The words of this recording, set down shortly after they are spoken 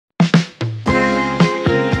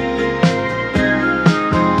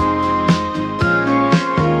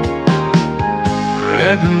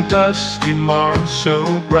red and dusty Mars so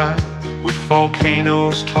bright, with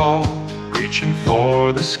volcanoes tall, reaching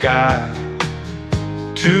for the sky.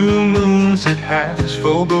 2 moons it has,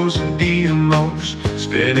 Phobos and Deimos,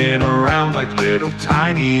 spinning around like little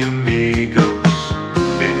tiny amigos.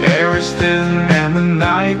 The air is thin and the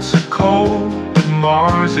nights are cold, but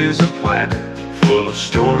Mars is a planet full of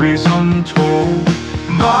stories untold.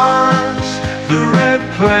 Mars, the red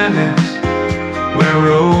planet, where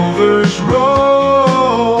rovers roam,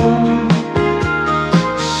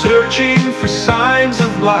 searching for signs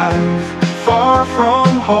of life far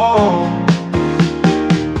from home.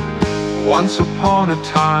 Once upon a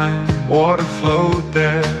time, water flowed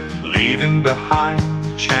there, leaving behind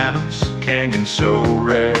channels, canyons so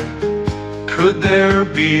rare. Could there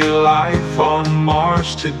be life on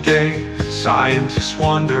Mars today? Scientists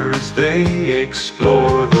wonder as they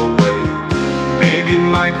explore the way. Maybe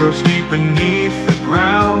microbes deep beneath the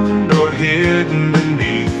ground, or hidden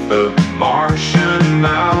beneath the Martian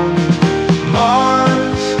mound.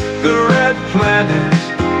 Mars, the red planet,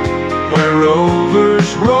 where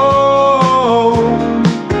rovers roam,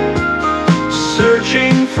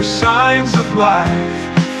 searching for signs of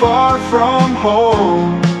life far from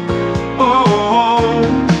home.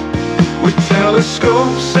 With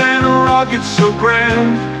telescopes and rockets so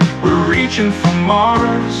grand, we're reaching for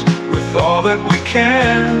Mars with all that we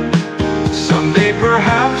can. Someday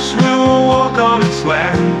perhaps we'll walk on its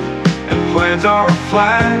land and plant our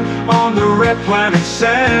flag on the red planet's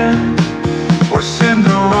sand, or send a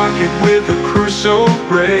rocket with a crew so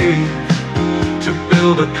brave to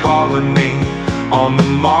build a colony on the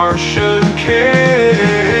Martian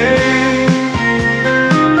cave.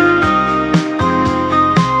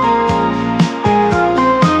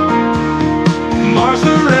 Mars,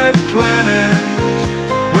 the red planet,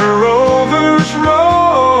 where rovers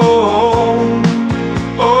roam,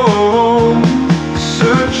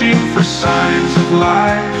 searching for signs of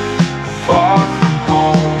life far from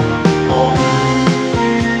home.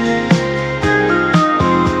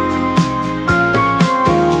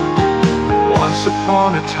 Once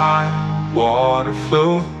upon a time, water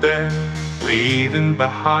flowed there, leaving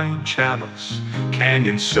behind channels,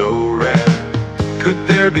 canyons so rare. Could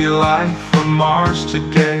there be life on Mars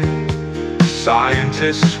today?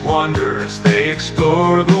 Scientists wonder as they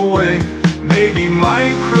explore the way. Maybe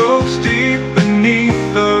microbes deep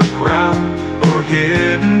beneath the ground, or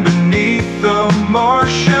hidden beneath the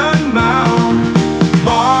Martian mound.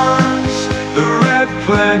 Mars, the red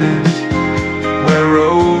planet, where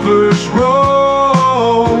rovers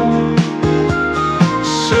roam,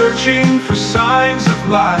 searching for signs of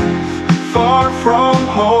life far from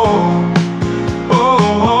home.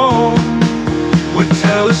 With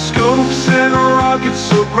telescopes and rockets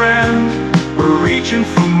so grand, we're reaching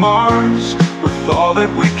for Mars with all that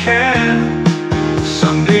we can.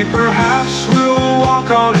 Someday perhaps we'll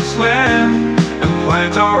walk on its land and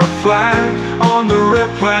plant our flag on the red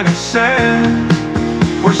planet's sand,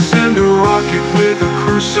 or send a rocket with a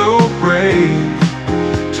crew so brave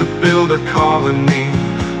to build a colony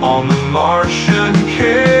on the Martian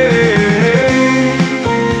cave.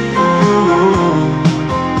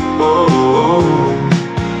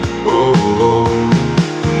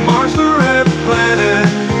 Mars, the red planet,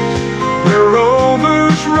 where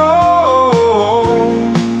rovers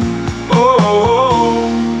roam,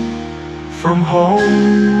 from home.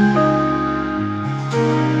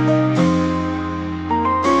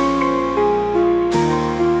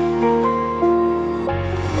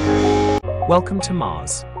 Welcome to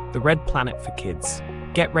Mars, the red planet for kids.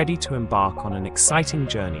 Get ready to embark on an exciting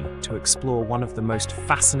journey to explore one of the most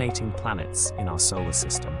fascinating planets in our solar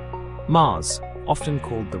system. Mars, often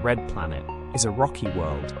called the red planet, is a rocky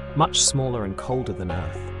world, much smaller and colder than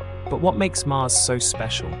Earth. But what makes Mars so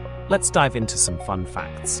special? Let's dive into some fun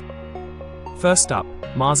facts. First up,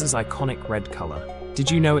 Mars's iconic red color.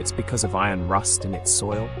 Did you know it's because of iron rust in its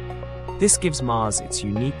soil? This gives Mars its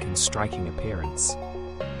unique and striking appearance.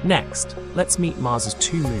 Next, let's meet Mars's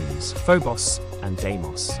 2 moons, Phobos and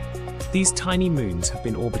Deimos. These tiny moons have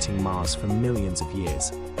been orbiting Mars for millions of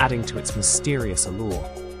years, adding to its mysterious allure.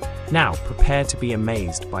 Now, prepare to be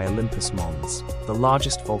amazed by Olympus Mons, the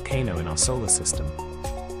largest volcano in our solar system.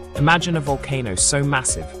 Imagine a volcano so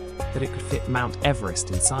massive that it could fit Mount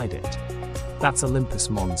Everest inside it. That's Olympus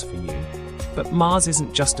Mons for you. But Mars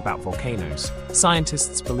isn't just about volcanoes.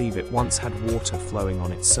 Scientists believe it once had water flowing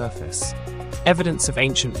on its surface. Evidence of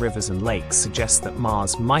ancient rivers and lakes suggests that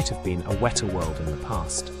Mars might have been a wetter world in the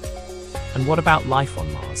past. And what about life on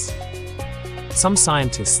Mars? Some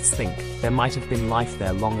scientists think there might have been life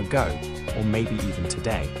there long ago, or maybe even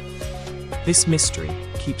today. This mystery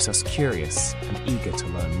keeps us curious and eager to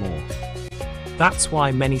learn more. That's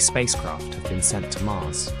why many spacecraft have been sent to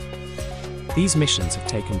Mars. These missions have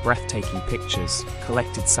taken breathtaking pictures,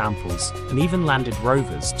 collected samples, and even landed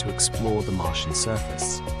rovers to explore the Martian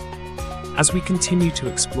surface. As we continue to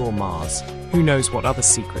explore Mars, who knows what other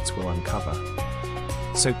secrets we'll uncover?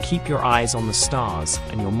 So keep your eyes on the stars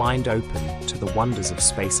and your mind open to the wonders of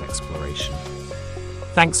space exploration.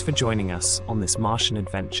 Thanks for joining us on this Martian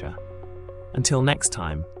adventure. Until next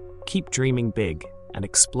time, keep dreaming big and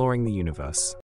exploring the universe.